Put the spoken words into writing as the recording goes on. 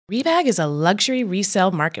Rebag is a luxury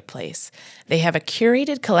resale marketplace. They have a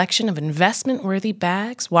curated collection of investment-worthy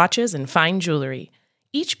bags, watches, and fine jewelry.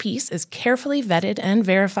 Each piece is carefully vetted and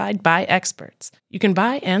verified by experts. You can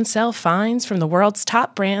buy and sell finds from the world's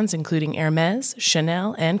top brands, including Hermes,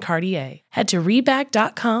 Chanel, and Cartier. Head to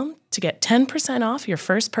Rebag.com to get 10% off your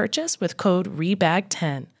first purchase with code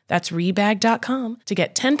REBAG10. That's Rebag.com to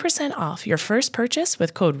get 10% off your first purchase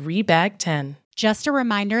with code REBAG10. Just a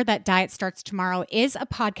reminder that Diet Starts Tomorrow is a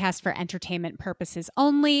podcast for entertainment purposes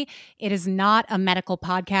only. It is not a medical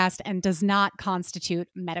podcast and does not constitute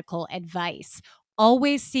medical advice.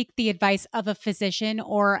 Always seek the advice of a physician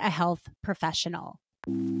or a health professional.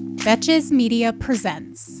 Betches Media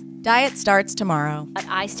presents Diet Starts Tomorrow. But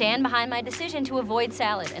I stand behind my decision to avoid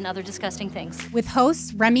salad and other disgusting things. with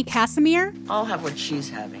hosts Remy Casimir, I'll have what she's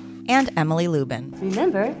having. And Emily Lubin.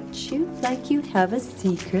 Remember, chew like you have a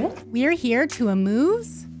secret. we're here to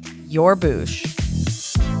amuse. Your boosh.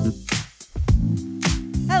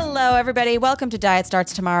 Hello, everybody. Welcome to Diet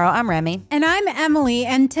Starts Tomorrow. I'm Remy. And I'm Emily,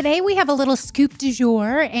 and today we have a little scoop du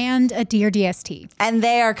jour and a Dear DST. And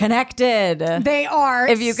they are connected. They are.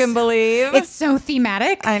 If you can believe. It's so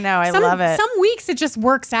thematic. I know. I love it. Some weeks it just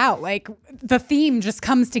works out. Like the theme just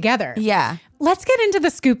comes together. Yeah. Let's get into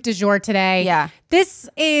the scoop du jour today. Yeah. This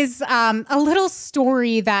is a little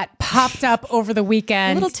story that popped up over the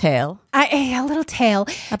weekend. A little tale A little tale.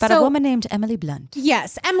 about a woman named Emily Blunt.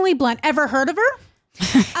 Yes, Emily Blunt. Ever heard of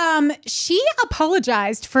her? She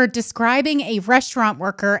apologized for describing a restaurant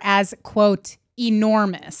worker as, quote,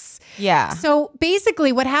 enormous. Yeah. So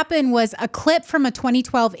basically what happened was a clip from a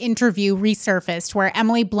 2012 interview resurfaced where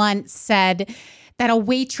Emily Blunt said that a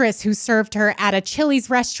waitress who served her at a Chili's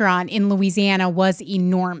restaurant in Louisiana was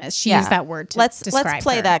enormous. She used that word to describe Let's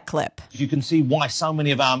play her. that clip. You can see why so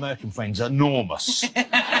many of our American friends are enormous.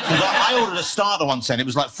 I ordered a starter once and it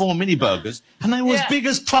was like 4 mini burgers and they were as big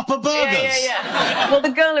as proper burgers. Well, the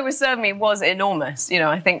girl who was serving me was enormous. You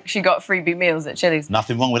know, I think she got freebie meals at Chili's.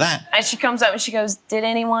 Nothing wrong with that. And she comes up and she goes, "Did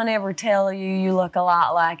anyone ever tell you you look a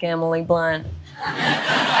lot like Emily Blunt?" And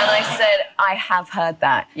I said, "I have heard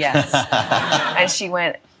that, yes." And she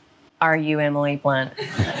went, "Are you Emily Blunt?" And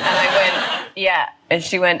I went, "Yeah." And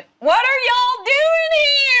she went, "What are y'all doing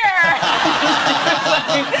here?"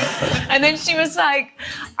 And then she was like,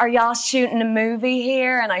 "Are y'all shooting a movie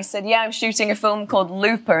here?" And I said, "Yeah, I'm shooting a film called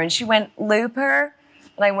Looper." And she went, "Looper?"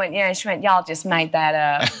 And I went, "Yeah." And she went, "Y'all just made that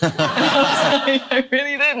up." And I was like, "I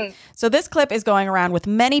really didn't." So this clip is going around with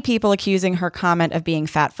many people accusing her comment of being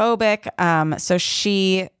fatphobic. So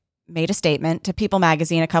she made a statement to People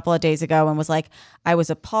magazine a couple of days ago and was like, "I was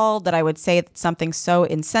appalled that I would say something so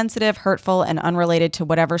insensitive, hurtful, and unrelated to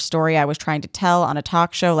whatever story I was trying to tell on a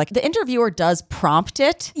talk show." Like, the interviewer does prompt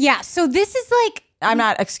it. Yeah, so this is like... I'm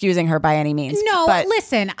not excusing her by any means. No, but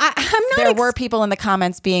listen, I'm not... there were people in the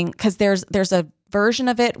comments being, because there's a version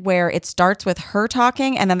of it where it starts with her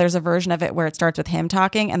talking, and then there's a version of it where it starts with him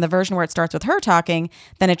talking, and the version where it starts with her talking,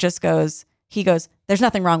 then it just goes, he goes, "There's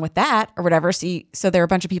nothing wrong with that," or whatever. So there are a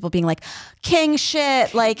bunch of people being like, "King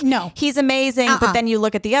shit," like, no, he's amazing. But then you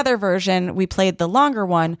look at the other version, we played the longer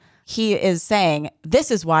one, he is saying,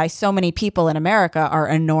 "This is why so many people in America are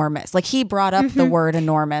enormous." Like, he brought up the word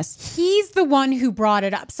enormous. He's the one who brought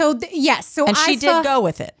it up. So yes, so and she did go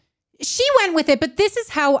with it. She went with it, but this is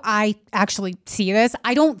how I actually see this.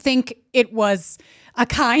 I don't think it was a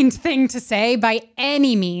kind thing to say by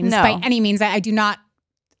any means. No. By any means, I do not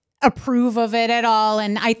approve of it at all.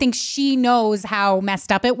 And I think she knows how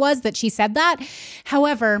messed up it was that she said that.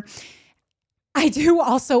 However, I do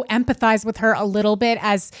also empathize with her a little bit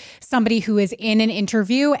as somebody who is in an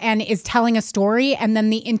interview and is telling a story, and then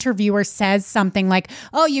the interviewer says something like,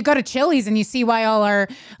 "Oh, you go to Chili's and you see why all our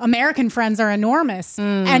American friends are enormous."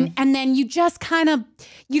 And then you just kind of,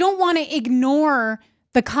 you don't want to ignore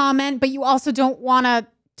the comment, but you also don't want to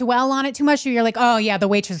dwell on it too much. So you're like, "Oh yeah, the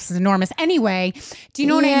waitress is enormous." Anyway, do you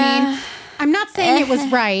know what I mean? I'm not saying it was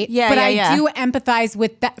right, but I do empathize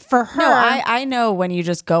with that for her. No, I know when you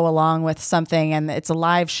just go along with something and it's a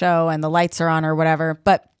live show and the lights are on or whatever.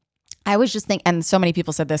 But I was just thinking, and so many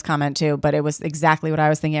people said this comment too, but it was exactly what I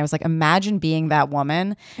was thinking. I was like, imagine being that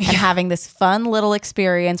woman and having this fun little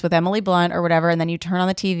experience with Emily Blunt or whatever. And then you turn on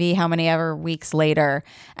the TV how many ever weeks later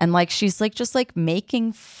and like, she's like, just like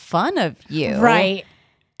making fun of you. Right.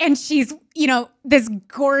 And she's, you know, this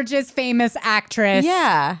gorgeous, famous actress.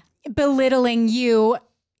 Yeah. Belittling you,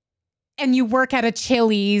 and you work at a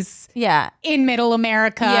Chili's in middle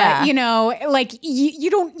America, you know, like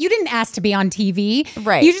you didn't ask to be on TV.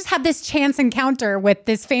 Right. You just had this chance encounter with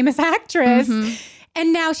this famous actress.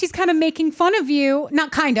 And now she's kind of making fun of you.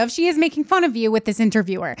 Not kind of, she is making fun of you with this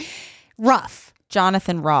interviewer. Rough.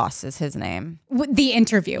 Jonathan Ross is his name. The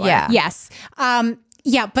interviewer. Yeah. Yes.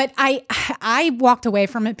 Yeah, but I walked away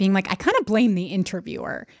from it being like, I kind of blame the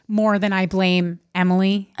interviewer more than I blame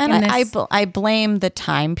Emily. And I blame the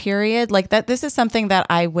time period. Like that. This is something that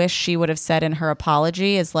I wish she would have said in her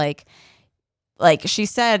apology is like she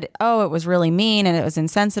said, oh, it was really mean and it was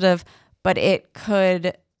insensitive, but it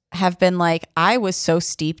could have been like, I was so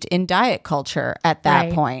steeped in diet culture at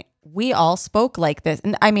that point. We all spoke like this.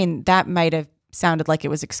 And I mean, that might have sounded like it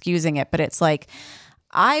was excusing it, but it's like,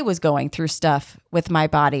 I was going through stuff with my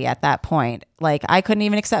body at that point. Like I couldn't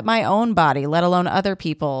even accept my own body, let alone other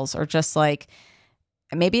people's, or just like,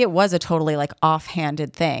 maybe it was a totally like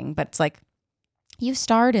offhanded thing, but it's like, you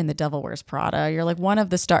starred in The Devil Wears Prada. You're like one of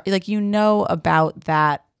the stars, like, you know about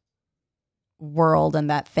that world and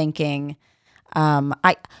that thinking.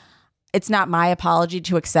 It's not my apology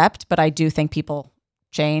to accept, but I do think people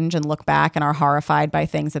change and look back and are horrified by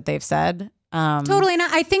things that they've said. Totally. And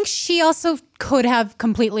I think she also could have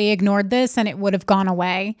completely ignored this and it would have gone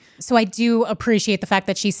away. So I do appreciate the fact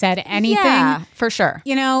that she said anything. Yeah, for sure.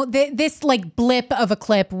 You know, this like blip of a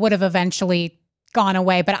clip would have eventually gone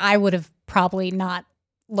away, but I would have probably not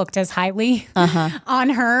looked as highly on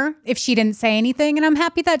her if she didn't say anything. And I'm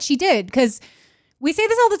happy that she did, because we say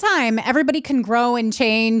this all the time. Everybody can grow and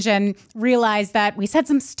change and realize that we said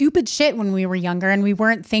some stupid shit when we were younger and we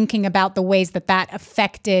weren't thinking about the ways that that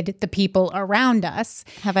affected the people around us.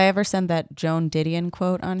 Have I ever sent that Joan Didion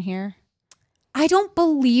quote on here? I don't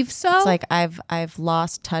believe so. It's like, I've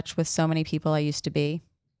lost touch with so many people I used to be.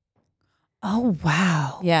 Oh,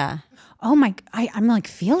 wow. Yeah. Oh my, I'm like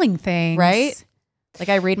feeling things. Right? Like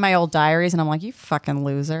I read my old diaries and I'm like, you fucking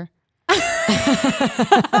loser.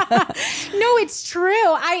 No, it's true.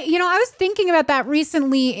 I was thinking about that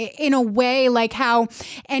recently in a way, like how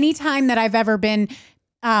anytime that I've ever been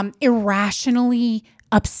irrationally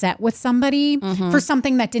upset with somebody for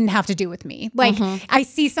something that didn't have to do with me. Like I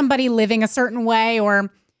see somebody living a certain way,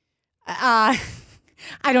 or I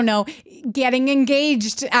don't know, getting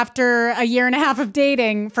engaged after a year and a half of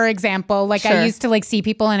dating, for example. Like I used to like see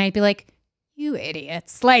people and I'd be like, you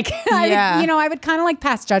idiots. Like, I would kind of like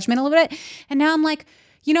pass judgment a little bit. And now I'm like,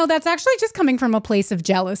 that's actually just coming from a place of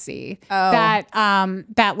jealousy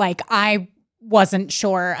that like I wasn't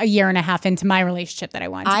sure a year and a half into my relationship that I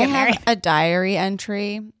wanted to get married. I have a diary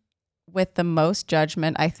entry with the most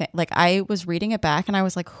judgment, I think. Like I was reading it back and I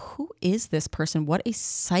was like, who is this person? What a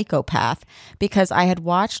psychopath. Because I had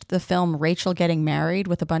watched the film Rachel Getting Married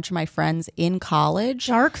with a bunch of my friends in college.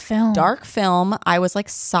 Dark film. I was like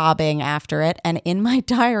sobbing after it. And in my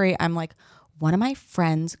diary, I'm like, one of my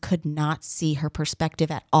friends could not see her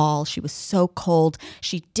perspective at all. She was so cold.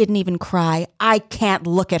 She didn't even cry. I can't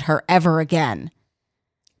look at her ever again.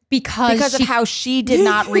 Because of how she did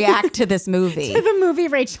not react to this movie. To the movie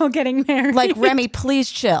Rachel Getting Married. Like, Remy,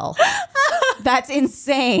 please chill. That's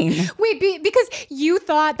insane. Wait, because you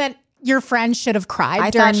thought that your friend should have cried I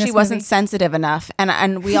during thought she this wasn't movie. sensitive enough.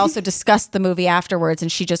 And we also discussed the movie afterwards,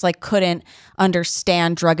 and she just like couldn't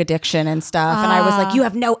understand drug addiction and stuff. And I was like, you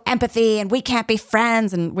have no empathy and we can't be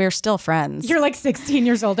friends. And we're still friends. You're like 16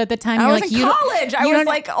 years old at the time. I You're was like, in college. I was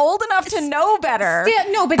like old enough to know better.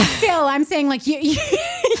 Still, I'm saying like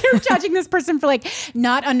you're judging this person for like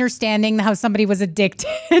not understanding how somebody was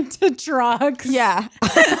addicted to drugs. Yeah.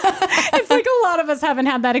 It's like a lot of us haven't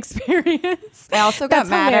had that experience. I also got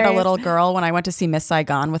mad at a little girl when I went to see Miss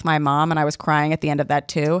Saigon with my mom, and I was crying at the end of that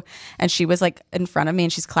too. And she was like in front of me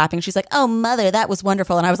and she's clapping. She's like, oh, mother, that was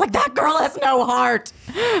wonderful. And I was like, that girl has no heart.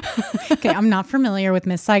 Okay, I'm not familiar with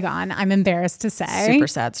Miss Saigon. I'm embarrassed to say. Super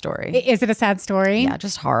sad story. Is it a sad story? Yeah,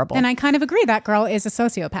 just horrible. And I kind of agree. That girl is a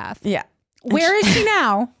sociopath. Yeah. Where is she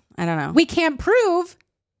now? I don't know. We can't prove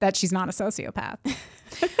that she's not a sociopath.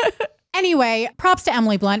 Anyway, props to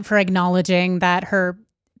Emily Blunt for acknowledging that her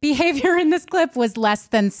behavior in this clip was less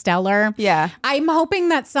than stellar. Yeah. I'm hoping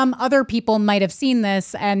that some other people might have seen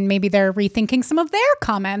this and maybe they're rethinking some of their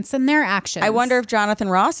comments and their actions. I wonder if Jonathan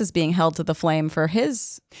Ross is being held to the flame for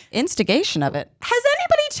his instigation of it. Has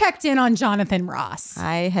anybody checked in on Jonathan Ross?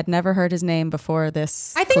 I had never heard his name before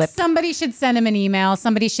this I think clip. somebody should send him an email.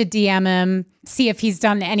 Somebody should DM him, see if he's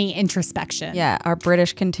done any introspection. Yeah, our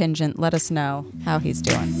British contingent, let us know how he's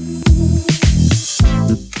doing.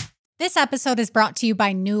 This episode is brought to you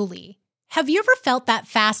by Nuuly. Have you ever felt that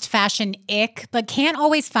fast fashion ick, but can't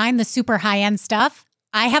always find the super high-end stuff?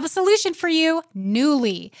 I have a solution for you,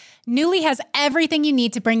 Nuuly. Nuuly has everything you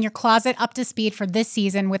need to bring your closet up to speed for this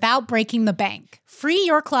season without breaking the bank. Free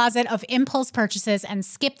your closet of impulse purchases and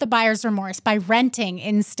skip the buyer's remorse by renting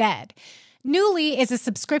instead. Nuuly is a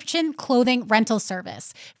subscription clothing rental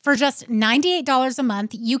service. For just $98 a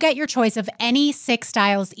month, you get your choice of any 6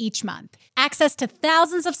 styles each month. Access to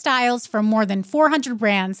thousands of styles from more than 400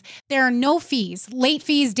 brands. There are no fees, late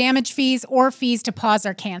fees, damage fees, or fees to pause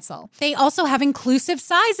or cancel. They also have inclusive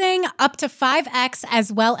sizing up to 5X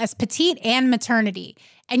as well as petite and maternity.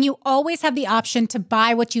 And you always have the option to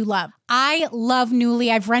buy what you love. I love Nuuly.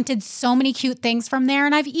 I've rented so many cute things from there,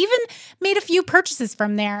 and I've even made a few purchases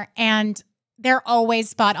from there, and they're always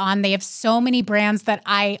spot on. They have so many brands that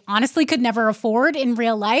I honestly could never afford in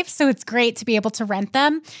real life, so it's great to be able to rent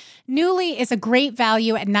them. Nuuly is a great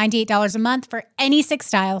value at $98 a month for any 6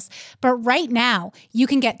 styles, but right now, you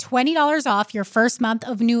can get $20 off your first month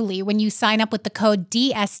of Nuuly when you sign up with the code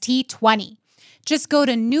DST20. Just go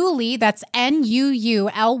to Nuuly, that's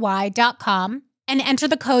NUULY.com, and enter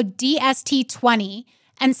the code DST20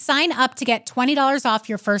 and sign up to get $20 off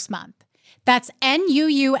your first month. That's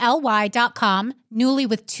NUULY.com, Nuuly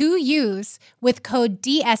with 2 U's, with code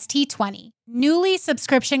DST20. Nuuly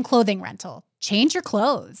subscription clothing rental. Change your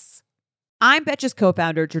clothes. I'm Betches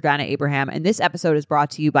co-founder Jordana Abraham, and this episode is brought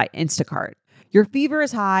to you by Instacart. Your fever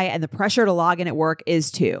is high and the pressure to log in at work is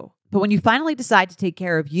too. But when you finally decide to take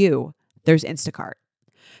care of you, there's Instacart.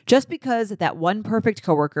 Just because that one perfect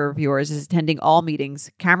coworker of yours is attending all meetings,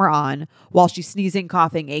 camera on, while she's sneezing,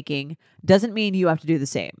 coughing, aching, doesn't mean you have to do the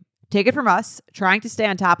same. Take it from us, trying to stay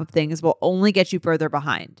on top of things will only get you further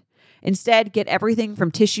behind. Instead, get everything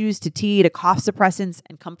from tissues to tea to cough suppressants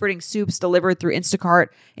and comforting soups delivered through Instacart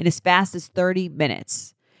in as fast as 30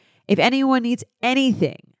 minutes. If anyone needs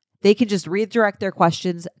anything, they can just redirect their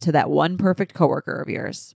questions to that one perfect coworker of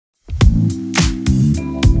yours.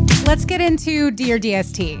 Let's get into Dear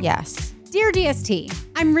DST. Yes. Dear DST,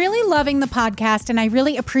 I'm really loving the podcast and I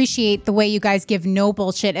really appreciate the way you guys give no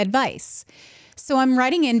bullshit advice. So I'm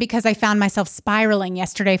writing in because I found myself spiraling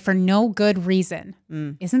yesterday for no good reason.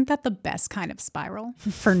 Isn't that the best kind of spiral?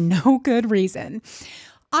 For no good reason.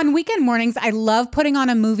 On weekend mornings, I love putting on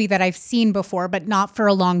a movie that I've seen before, but not for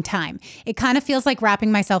a long time. It kind of feels like wrapping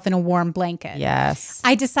myself in a warm blanket. Yes.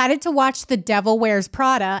 I decided to watch The Devil Wears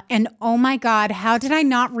Prada, and oh my God, how did I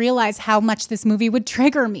not realize how much this movie would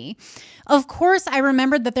trigger me? Of course, I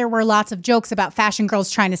remembered that there were lots of jokes about fashion girls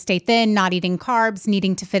trying to stay thin, not eating carbs,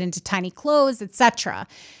 needing to fit into tiny clothes, etc.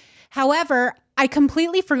 However, I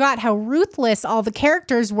completely forgot how ruthless all the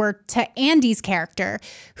characters were to Andy's character,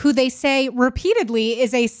 who they say repeatedly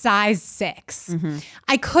is a size 6. Mm-hmm.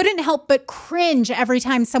 I couldn't help but cringe every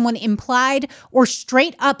time someone implied or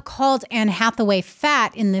straight up called Anne Hathaway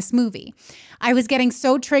fat in this movie. I was getting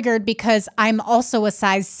so triggered because I'm also a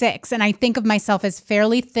size 6, and I think of myself as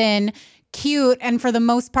fairly thin, cute, and for the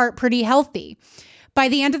most part, pretty healthy. By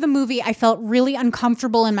the end of the movie, I felt really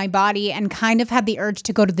uncomfortable in my body and kind of had the urge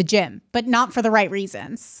to go to the gym, but not for the right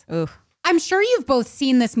reasons. Oof. I'm sure you've both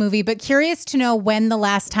seen this movie, but curious to know when the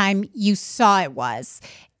last time you saw it was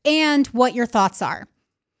and what your thoughts are.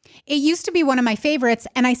 It used to be one of my favorites,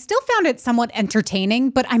 and I still found it somewhat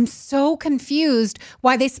entertaining, but I'm so confused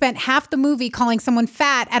why they spent half the movie calling someone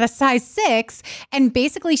fat at a size 6 and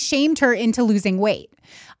basically shamed her into losing weight.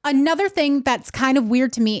 Another thing that's kind of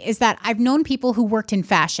weird to me is that I've known people who worked in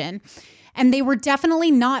fashion, and they were definitely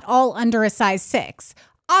not all under a size 6.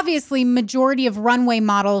 Obviously, majority of runway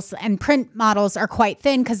models and print models are quite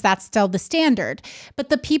thin because that's still the standard. But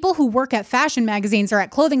the people who work at fashion magazines or at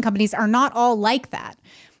clothing companies are not all like that.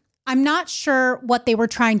 I'm not sure what they were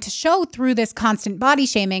trying to show through this constant body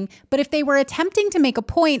shaming, but if they were attempting to make a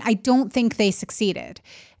point, I don't think they succeeded.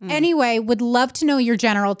 Anyway, would love to know your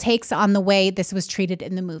general takes on the way this was treated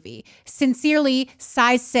in the movie. Sincerely,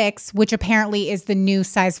 size 6, which apparently is the new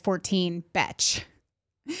size 14, betch.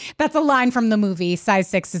 That's a line from the movie. Size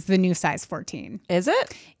 6 is the new size 14. Is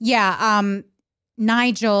it? Yeah.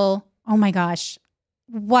 Nigel, oh my gosh.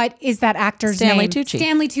 What is that actor's Stanley name? Tucci.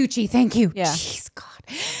 Stanley Tucci. Thank you. Yeah. Jeez, God.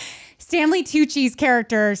 Stanley Tucci's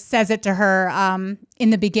character says it to her in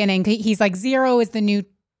the beginning. He's like, 0 is the new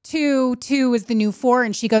 2, 2 is the new 4.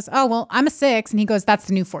 And she goes, oh, well, I'm a 6. And he goes, that's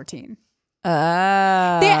the new 14. You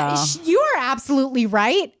are absolutely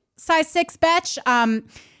right. Size 6 betch.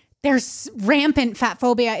 There's rampant fat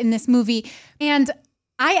phobia in this movie. And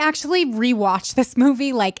I actually rewatch this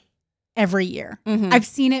movie like every year. Mm-hmm. I've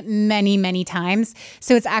seen it many, many times.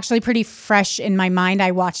 So it's actually pretty fresh in my mind.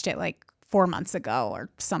 I watched it like 4 months ago or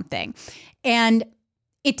something. And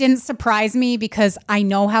it didn't surprise me because I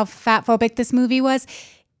know how fat phobic this movie was.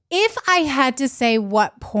 If I had to say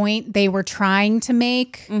what point they were trying to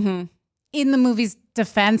make in the movie's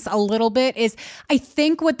defense a little bit is I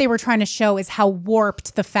think what they were trying to show is how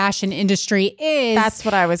warped the fashion industry is. That's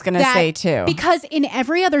what I was going to say too. Because in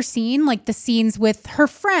every other scene, like the scenes with her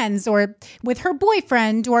friends or with her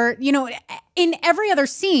boyfriend or, you know, in every other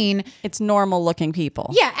scene, it's normal looking people.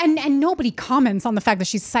 Yeah. And nobody comments on the fact that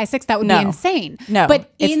she's a size 6. That would be insane. No,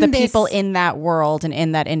 but it's the people in that world and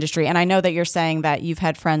in that industry. And I know that you're saying that you've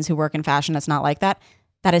had friends who work in fashion that's not like that.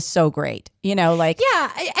 That is so great. You know, like.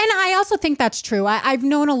 Yeah. And I also think that's true. I've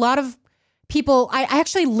known a lot of people. I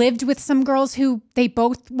actually lived with some girls who they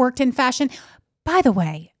both worked in fashion. By the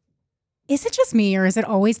way, is it just me or is it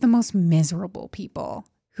always the most miserable people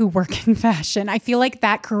who work in fashion? I feel like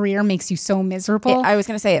that career makes you so miserable. I was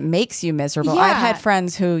going to say it makes you miserable. Yeah. I've had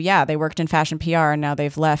friends who, they worked in fashion PR and now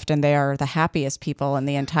they've left and they are the happiest people in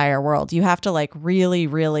the entire world. You have to like really,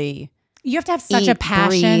 really... You have to have such a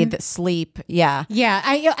passion. Breathe, sleep. Yeah. Yeah.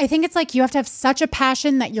 I think it's like you have to have such a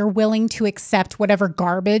passion that you're willing to accept whatever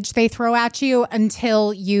garbage they throw at you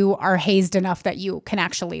until you are hazed enough that you can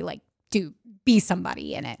actually like be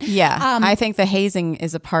somebody in it. Yeah. I think the hazing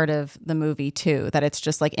is a part of the movie too, that it's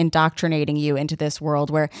just like indoctrinating you into this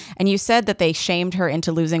world where, and you said that they shamed her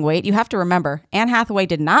into losing weight. You have to remember, Anne Hathaway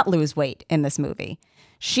did not lose weight in this movie.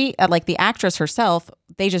 She, like the actress herself,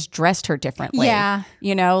 they just dressed her differently. Yeah.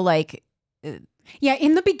 You know, like... Yeah,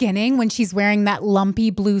 in the beginning when she's wearing that lumpy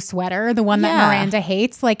blue sweater, the one that Miranda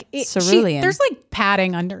hates, like there's like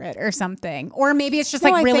padding under it or something, or maybe it's just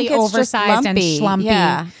like really oversized and schlumpy.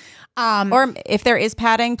 Yeah. Or if there is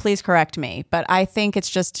padding, please correct me. But I think it's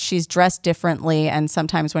just she's dressed differently, and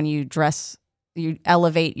sometimes when you dress, you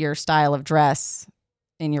elevate your style of dress.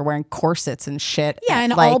 And you're wearing corsets and shit. Yeah,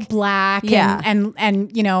 and like, all black. Yeah.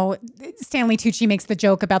 And you know, Stanley Tucci makes the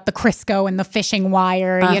joke about the Crisco and the fishing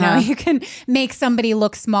wire. You know, you can make somebody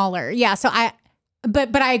look smaller. Yeah. So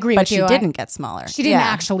but I agree with you. But she didn't get smaller. She didn't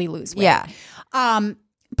actually lose weight. Yeah.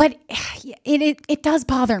 But it does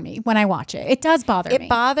bother me when I watch it. It does bother me. It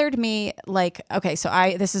bothered me like, okay, so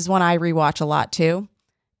this is one I rewatch a lot too.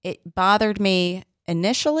 It bothered me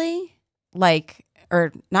initially, like,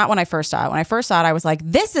 or not when I first saw it. When I first saw it, I was like,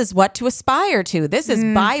 this is what to aspire to. This is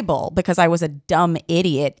Bible, because I was a dumb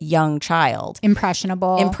idiot young child.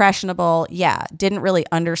 Impressionable. Yeah. Didn't really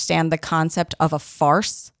understand the concept of a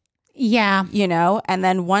farce. Yeah. You know, and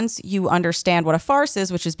then once you understand what a farce is,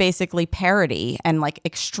 which is basically parody and like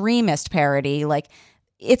extremist parody, like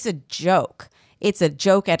it's a joke. It's a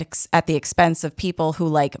joke at the expense of people who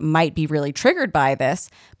like might be really triggered by this.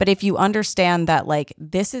 But if you understand that like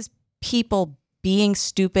this is people being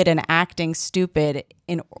stupid and acting stupid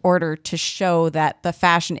in order to show that the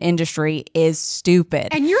fashion industry is stupid.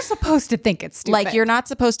 And you're supposed to think it's stupid. Like, you're not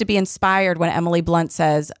supposed to be inspired when Emily Blunt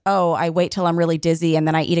says, oh, I wait till I'm really dizzy and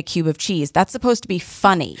then I eat a cube of cheese. That's supposed to be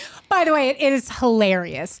funny. By the way, it is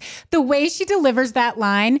hilarious. The way she delivers that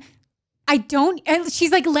line, and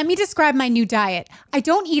she's like, let me describe my new diet. I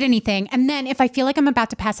don't eat anything. And then if I feel like I'm about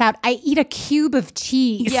to pass out, I eat a cube of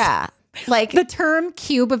cheese. Yeah. Like the term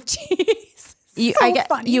cube of cheese.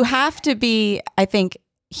 Funny. You have to be, I think,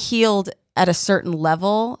 healed at a certain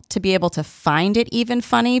level to be able to find it even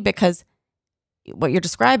funny, because what you're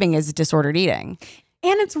describing is disordered eating.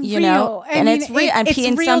 And it's real. You know? It's real.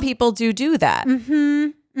 And real. Some people do that.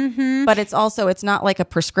 Mm-hmm. Mm-hmm. But it's not like a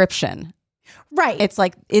prescription. Right. It's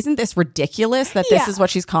like, isn't this ridiculous that this is what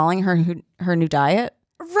she's calling her new diet?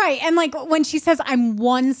 Right. And like when she says, I'm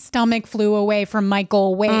one stomach flu away from my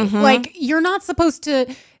goal weight, like you're not supposed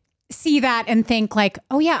to see that and think like,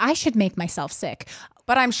 oh yeah, I should make myself sick.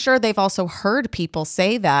 But I'm sure they've also heard people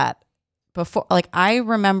say that before. Like, I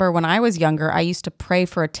remember when I was younger, I used to pray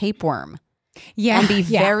for a tapeworm. Yeah. And be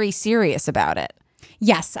very serious about it.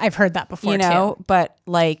 Yes, I've heard that before too. But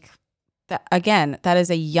like, again, that is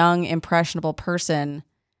a young, impressionable person.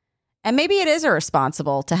 And maybe it is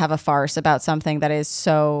irresponsible to have a farce about something that is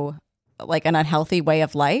so like an unhealthy way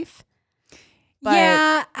of life. But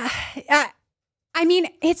yeah. I mean,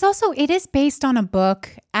 it is based on a book.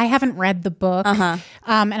 I haven't read the book. And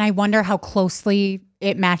I wonder how closely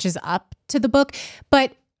it matches up to the book.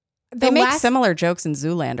 But they make similar jokes in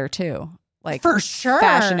Zoolander too. Like, for sure,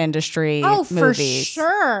 fashion industry movies. For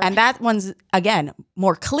sure. And that one's, again,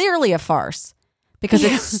 more clearly a farce because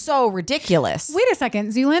it's so ridiculous. Wait a second.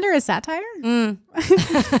 Zoolander is satire?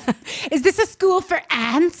 Is this a school for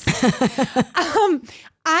ants?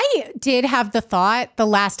 I did have the thought the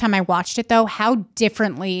last time I watched it, though, how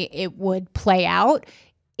differently it would play out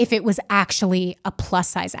if it was actually a plus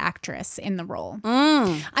size actress in the role.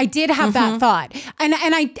 I did have that thought. And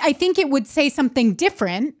I think it would say something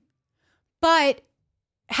different, but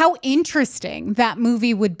how interesting that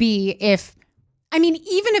movie would be if I mean,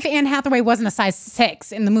 even if Anne Hathaway wasn't a size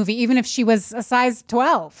 6 in the movie, even if she was a size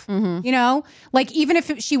 12, you know, like even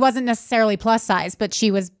if she wasn't necessarily plus size, but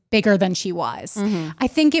she was bigger than she was, I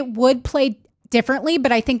think it would play differently.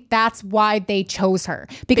 But I think that's why they chose her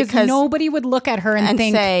because nobody would look at her and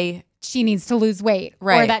think say she needs to lose weight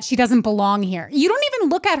or that she doesn't belong here. You don't even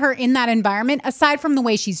look at her in that environment aside from the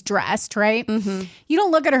way she's dressed, right? You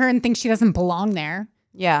don't look at her and think she doesn't belong there.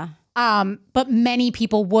 Yeah. But many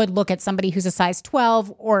people would look at somebody who's a size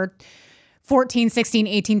 12 or 14, 16,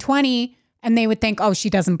 18, 20, and they would think, oh, she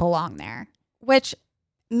doesn't belong there. Which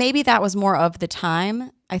maybe that was more of the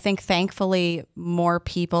time. I think thankfully more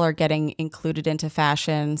people are getting included into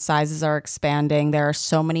fashion. Sizes are expanding. There are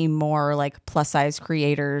so many more like plus size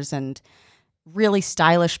creators and really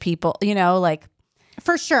stylish people, you know, like.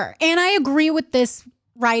 For sure. And I agree with this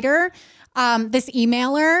writer, this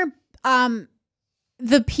emailer.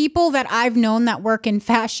 The people that I've known that work in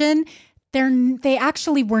fashion, they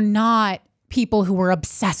actually were not people who were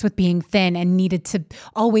obsessed with being thin and needed to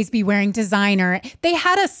always be wearing designer. They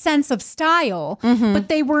had a sense of style, but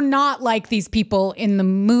they were not like these people in the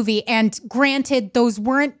movie. And granted, those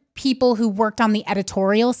weren't people who worked on the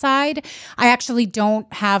editorial side. I actually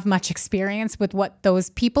don't have much experience with what those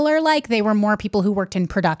people are like. They were more people who worked in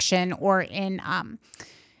production or in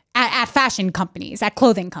at fashion companies, at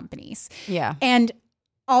clothing companies. Yeah. And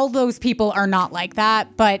all those people are not like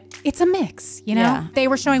that, but it's a mix, you know? Yeah. They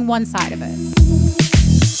were showing one side of it.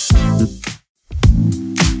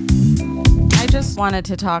 I just wanted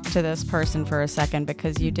to talk to this person for a second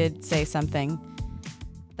because you did say something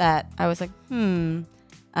that I was like,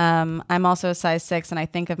 I'm also a size 6 and I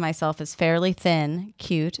think of myself as fairly thin,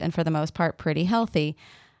 cute, and for the most part pretty healthy.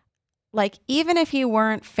 Like, even if you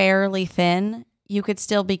weren't fairly thin, you could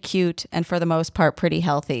still be cute and for the most part pretty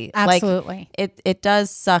healthy. Absolutely. Like, it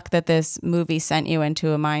does suck that this movie sent you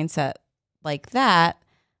into a mindset like that,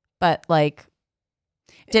 but like,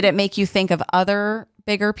 did it make you think of other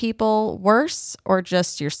bigger people worse or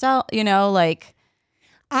just yourself? You know, like.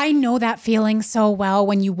 I know that feeling so well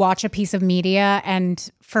when you watch a piece of media and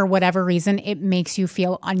for whatever reason, it makes you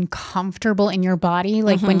feel uncomfortable in your body.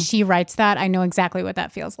 Like when she writes that, I know exactly what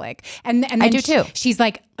that feels like. And then I do too. She's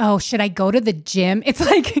like, oh, should I go to the gym? It's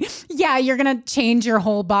like, yeah, you're going to change your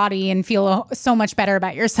whole body and feel so much better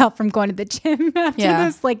about yourself from going to the gym after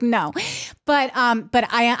this. Like, no. But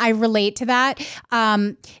I relate to that.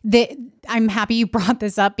 I'm happy you brought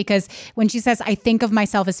this up because when she says, I think of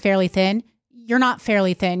myself as fairly thin, you're not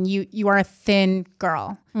fairly thin. You are a thin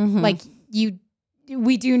girl. Like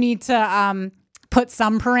we do need to put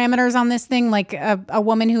some parameters on this thing. Like a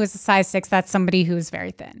woman who is a size 6, that's somebody who is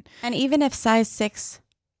very thin. And even if size 6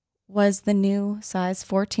 was the new size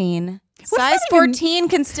 14, size 14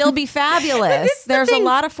 can still be fabulous. There's a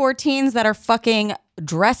lot of 14s that are fucking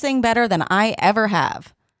dressing better than I ever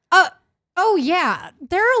have. Oh yeah.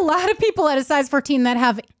 There are a lot of people at a size 14 that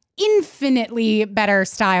have infinitely better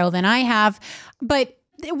style than I have. But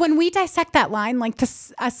when we dissect that line, like a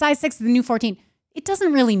size 6 is the new 14, it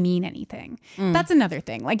doesn't really mean anything. That's another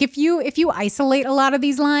thing. Like if you isolate a lot of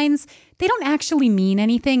these lines, they don't actually mean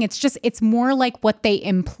anything. It's more like what they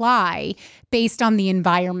imply based on the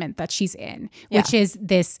environment that she's in, which is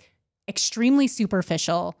this extremely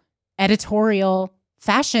superficial editorial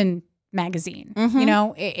fashion magazine. You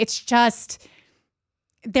know, it's just,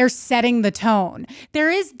 they're setting the tone.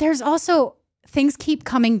 There's also, things keep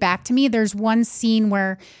coming back to me. There's one scene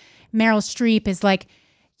where Meryl Streep is like,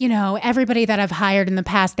 you know, everybody that I've hired in the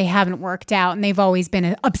past, they haven't worked out and they've always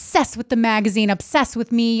been obsessed with the magazine, obsessed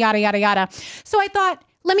with me, yada, yada, yada. So I thought,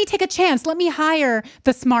 let me take a chance. Let me hire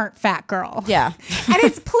the smart fat girl. Yeah. And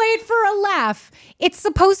it's played for a laugh. It's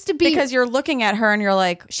supposed to be. Because you're looking at her and you're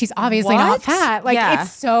like, she's obviously not fat. Like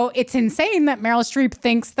it's insane that Meryl Streep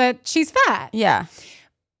thinks that she's fat. Yeah.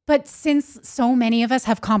 But since so many of us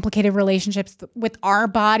have complicated relationships with our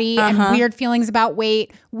body and weird feelings about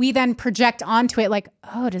weight, we then project onto it like,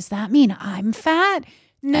 oh, does that mean I'm fat?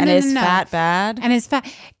 No. Fat bad? And is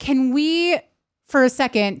fat. Can we, for a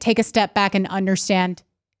second, take a step back and understand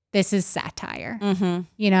this is satire?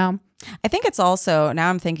 You know? I think it's also, now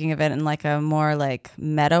I'm thinking of it in like a more like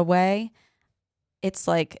meta way. It's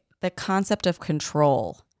like the concept of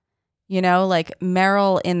control. You know, like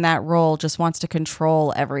Meryl in that role just wants to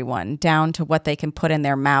control everyone down to what they can put in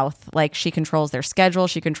their mouth. Like she controls their schedule.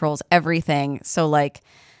 She controls everything. So like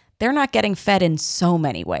they're not getting fed in so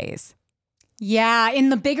many ways. Yeah, in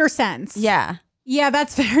the bigger sense. Yeah. Yeah,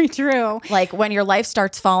 that's very true. Like when your life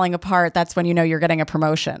starts falling apart, that's when you know you're getting a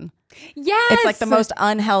promotion. Yes. It's like the most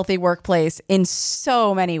unhealthy workplace in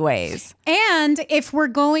so many ways. And if we're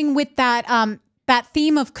going with that that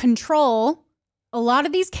theme of control, a lot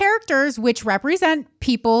of these characters, which represent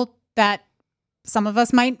people that some of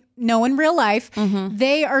us might know in real life,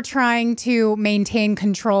 they are trying to maintain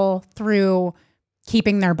control through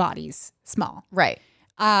keeping their bodies small. Right.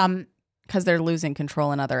 Because they're losing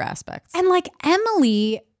control in other aspects. And like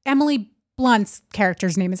Emily Blunt's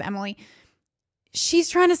character's name is Emily. She's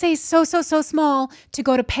trying to say so small to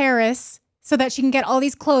go to Paris so that she can get all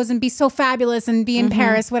these clothes and be so fabulous and be in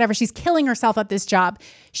Paris, whatever. She's killing herself at this job.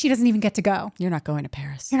 She doesn't even get to go. You're not going to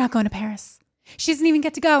Paris. You're not going to Paris. She doesn't even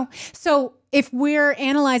get to go. So if we're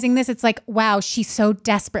analyzing this, it's like, wow, she so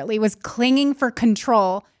desperately was clinging for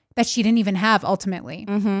control that she didn't even have ultimately.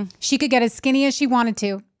 She could get as skinny as she wanted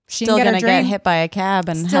to. She Still didn't going to get hit by a cab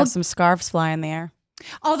and Still- have some scarves fly in the air.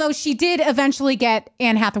 Although she did eventually get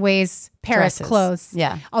Anne Hathaway's Paris Dresses. clothes.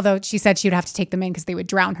 Yeah. Although she said she would have to take them in because they would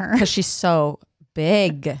drown her. Because she's so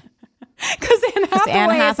big. Because Anne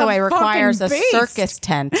Hathaway requires a beast. circus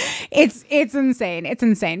tent. It's insane. It's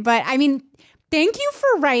insane. But I mean, thank you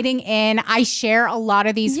for writing in. I share a lot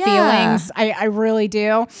of these feelings. I really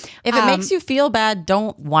do. If it makes you feel bad,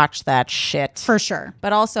 don't watch that shit. For sure.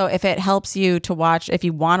 But also, if it helps you to watch, if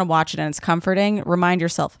you want to watch it and it's comforting, remind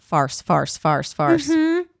yourself, farce.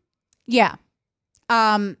 Yeah.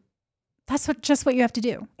 That's just what you have to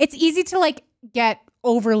do. It's easy to like get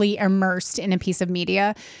overly immersed in a piece of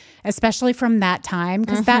media, especially from that time,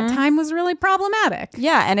 because that time was really problematic.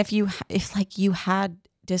 Yeah, and if you had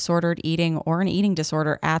disordered eating or an eating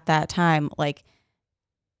disorder at that time, like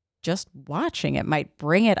just watching it might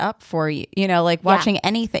bring it up for you. You know, like watching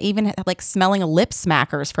anything, even like smelling lip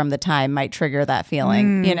smackers from the time might trigger that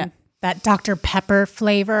feeling, you know. That Dr. Pepper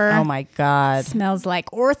flavor. Oh my God. Smells like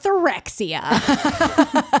orthorexia.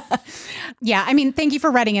 Yeah, I mean, thank you for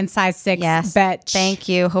writing in size 6. Yes, bitch. thank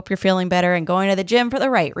you. Hope you're feeling better and going to the gym for the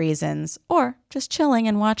right reasons, or just chilling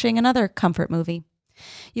and watching another comfort movie.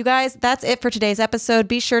 You guys, that's it for today's episode.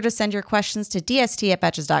 Be sure to send your questions to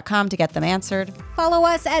dst@betches.com to get them answered. Follow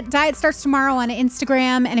us at Diet Starts Tomorrow on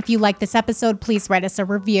Instagram. And if you like this episode, please write us a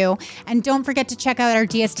review. And don't forget to check out our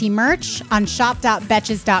DST merch on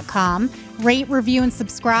shop.betches.com. Rate, review, and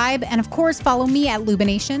subscribe. And of course, follow me at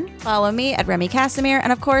Lubination. Follow me at Remy Casimir.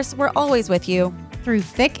 And of course, we're always with you Through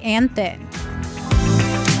thick and thin.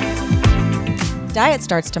 Diet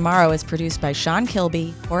Starts Tomorrow is produced by Sean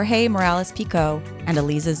Kilby, Jorge Morales-Pico, and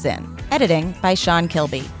Eliza Zinn. Editing by Sean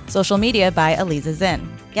Kilby. Social media by Eliza Zinn.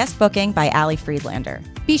 Guest booking by Ali Friedlander.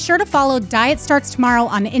 Be sure to follow Diet Starts Tomorrow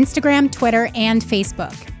on Instagram, Twitter, and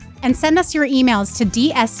Facebook. And send us your emails to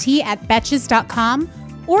dst@betches.com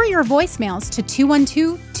or your voicemails to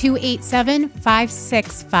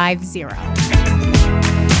 212-287-5650.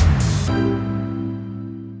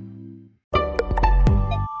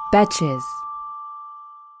 Betches.